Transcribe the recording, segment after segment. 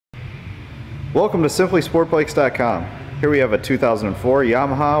Welcome to simplysportbikes.com. Here we have a 2004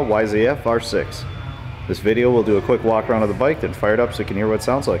 Yamaha YZF-R6. This video will do a quick walk around of the bike, then fire it up so you can hear what it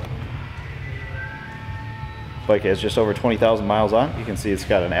sounds like. This bike has just over 20,000 miles on it. You can see it's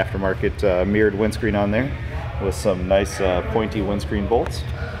got an aftermarket mirrored windscreen on there with some nice pointy windscreen bolts.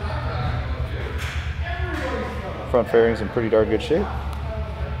 Front fairing's in pretty darn good shape,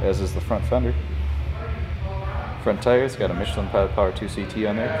 as is the front fender. Front tires, got a Michelin Pilot Power 2 CT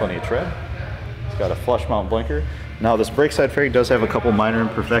on there, plenty of tread. It's got a flush mount blinker. Now this brake side fairing does have a couple minor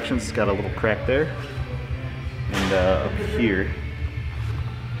imperfections. It's got a little crack there and up here.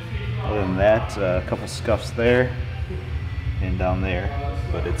 Other than that, a couple scuffs there and down there,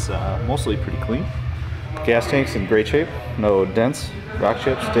 but it's mostly pretty clean. Gas tank's in great shape, no dents, rock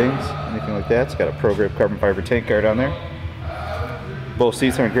chips, dings, anything like that. It's got a Pro Grip carbon fiber tank guard on there. Both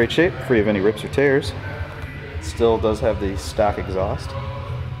seats are in great shape, free of any rips or tears. It still does have the stock exhaust.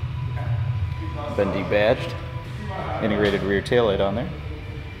 Been debadged. Integrated rear taillight on there.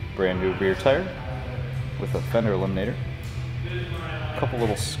 Brand new rear tire with a fender eliminator. A couple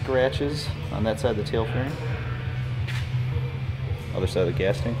little scratches on that side of the tail fairing. Other side of the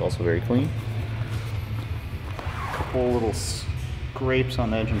gas tank, also very clean. A couple little scrapes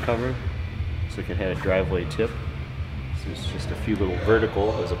on the engine cover. Looks like it had a driveway tip. So there's just a few little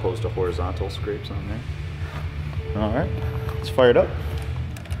vertical as opposed to horizontal scrapes on there. Alright, let's fire it up.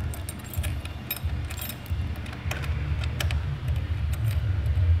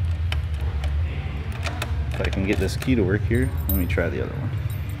 If I can get this key to work here, let me try the other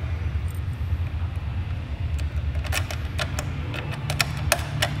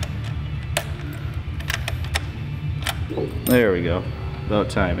one. There we go. About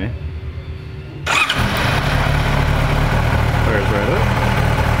time, eh? Fires right up.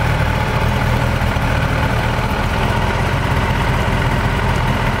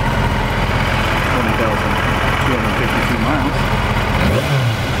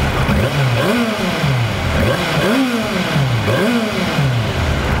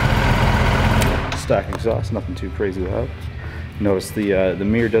 Stock exhaust, nothing too crazy loud. Notice the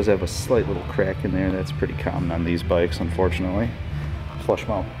mirror does have a slight little crack in there. That's pretty common on these bikes, unfortunately. Flush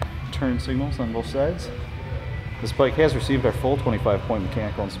mount turn signals on both sides. This bike has received our full 25-point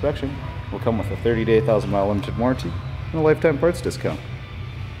mechanical inspection. Will come with a 30-day, 1,000-mile limited warranty and a lifetime parts discount.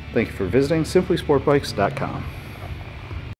 Thank you for visiting simplysportbikes.com.